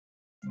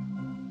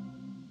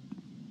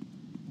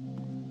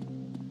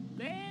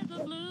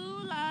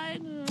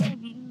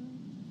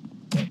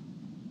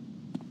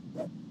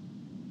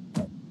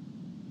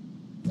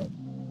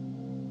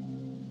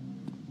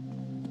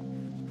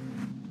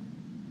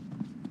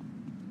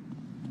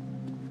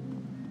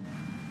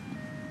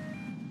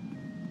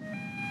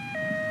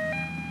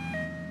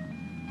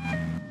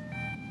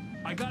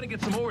gotta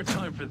get some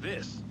overtime for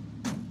this.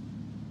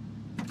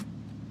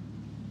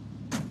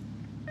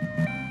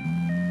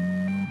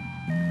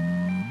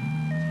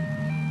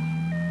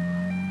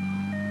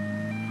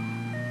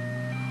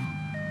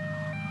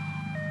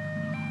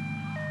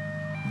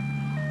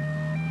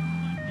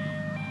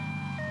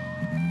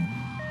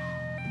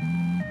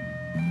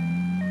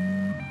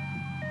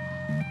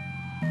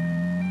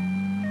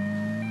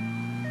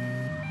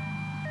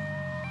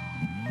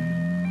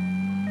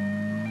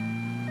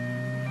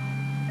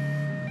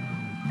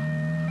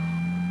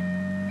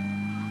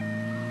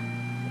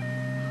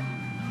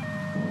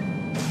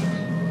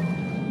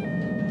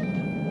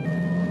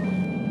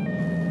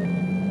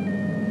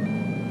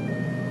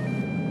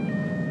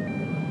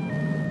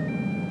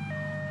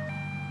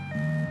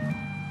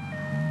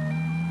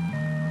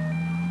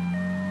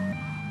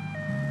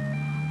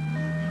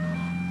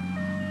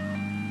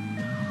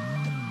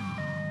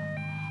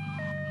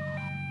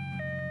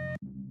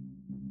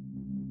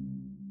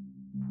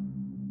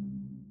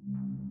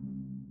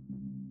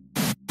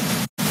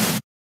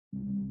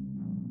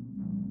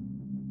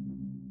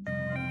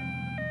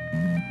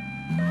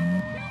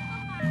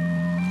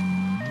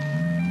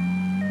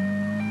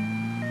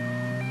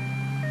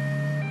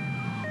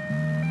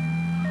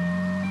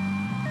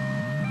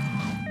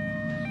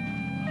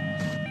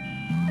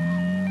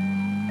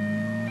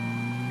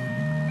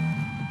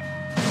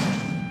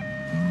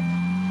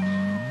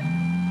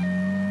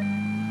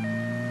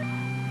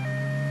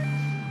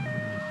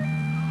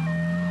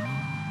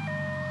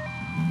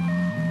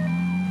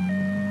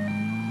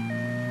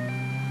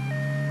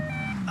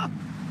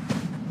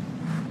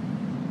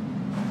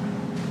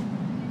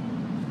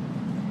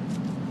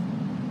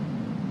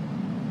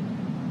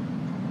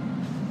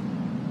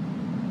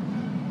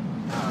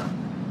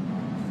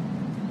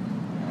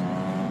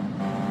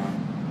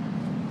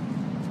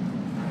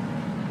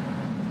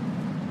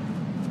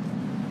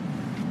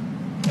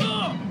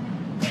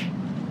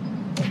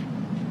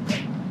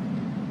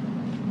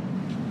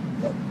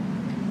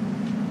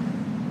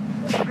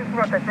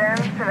 Rotterdam,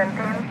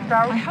 17,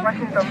 South,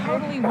 Washington Beach.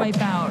 Totally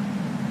wipe out.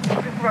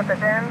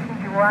 Rotterdam,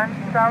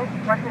 21, South,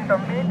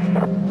 Washington Beach.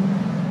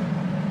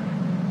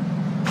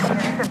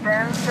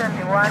 Rotterdam,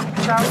 71,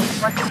 South,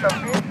 Washington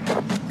Beach.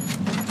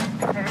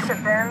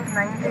 Rotterdam,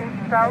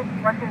 19, South,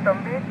 Washington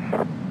Beach.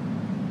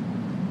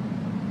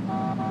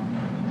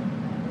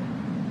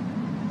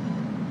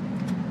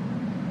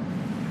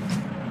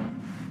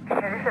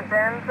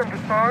 Rotterdam,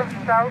 24,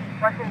 South,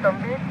 Washington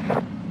Beach.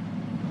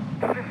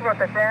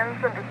 Rotterdam,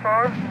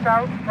 24,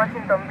 South,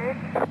 Washington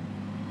Beach.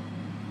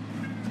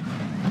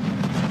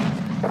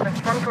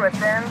 Respond to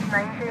Rotterdam,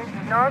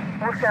 19, North,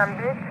 Ocean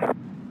Beach.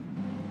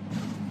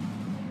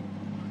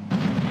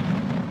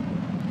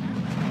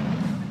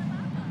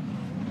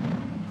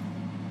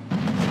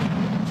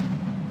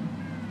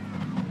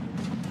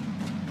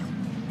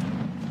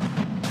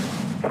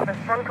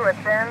 Respond to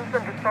Rotterdam,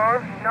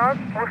 24,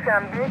 North,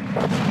 Ocean Beach.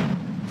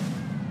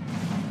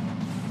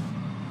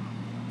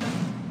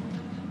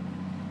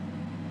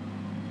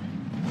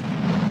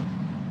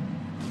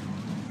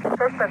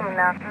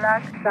 Terminal,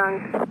 flash,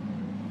 sunk.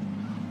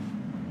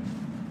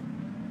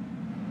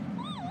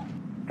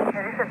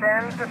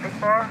 Rotterdam,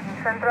 34,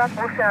 Central,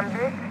 Ocean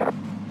Beach.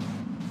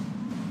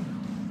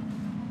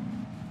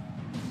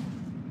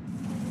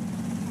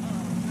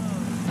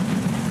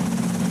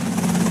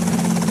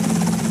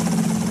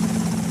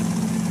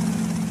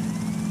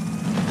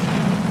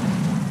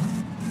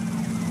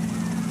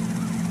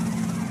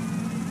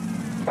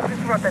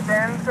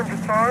 Rotterdam,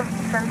 24,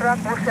 Central,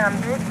 Ocean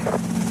Beach.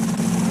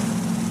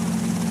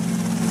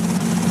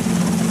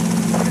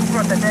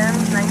 Rotterdam,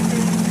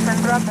 19,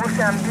 Central,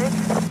 Ocean Beach.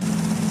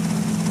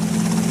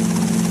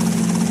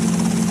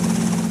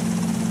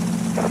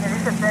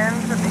 Rotterdam,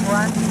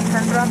 21,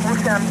 Central,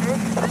 Ocean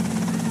Beach.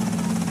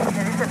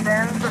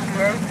 Rotterdam,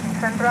 28,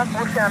 Central,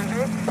 Ocean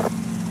Beach.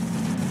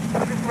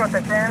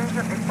 Rotterdam,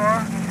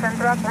 24,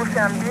 Central,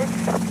 Ocean Beach.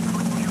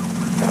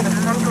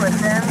 Respond to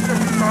Rotterdam,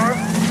 24,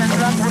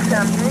 Central,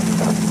 Ocean Beach.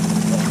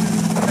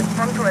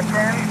 Respond to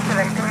Rotterdam,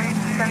 17,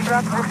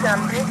 Central, Ocean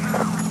Beach.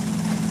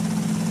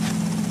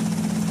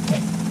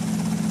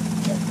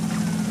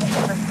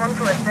 Respond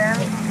to Rotterdam,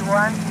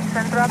 51,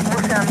 Central,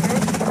 Ocean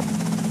Beach.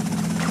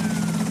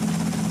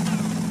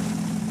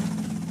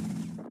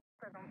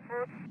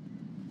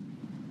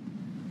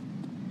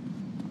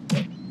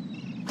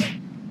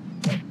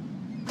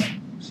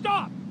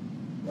 Stop!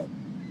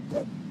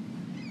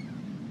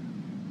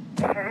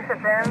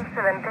 Rotterdam,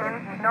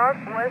 17,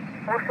 Northwest,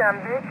 Ocean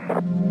Beach.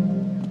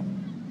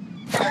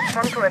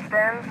 Respond to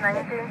Rotterdam,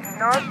 19,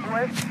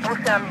 Northwest,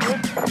 Ocean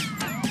Beach.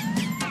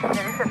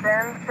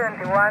 Rotterdam,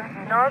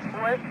 21,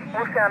 Northwest,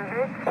 Ocean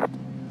Beach.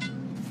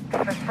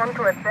 Respond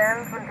to Rotterdam,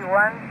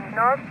 21,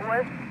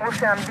 Northwest,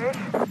 Ocean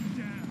Beach.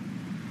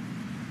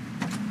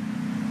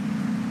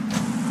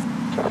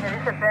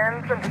 Rotterdam,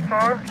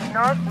 24,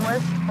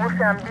 Northwest,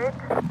 Ocean Beach.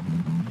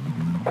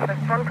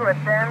 Respond to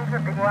Rotterdam,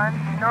 21,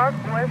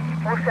 Northwest,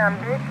 Ocean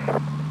Beach.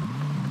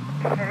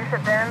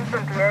 Rotterdam,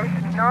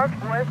 28,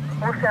 Northwest,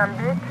 Ocean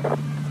Beach.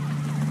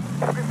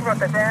 This is Route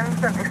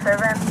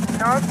 1037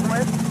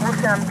 Northwest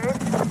Ocean Beach.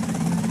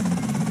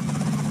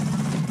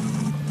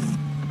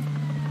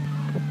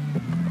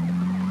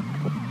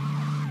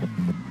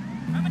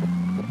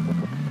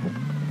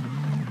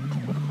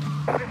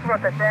 This is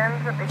Route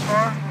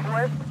 1034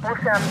 West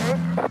Ocean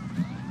Beach.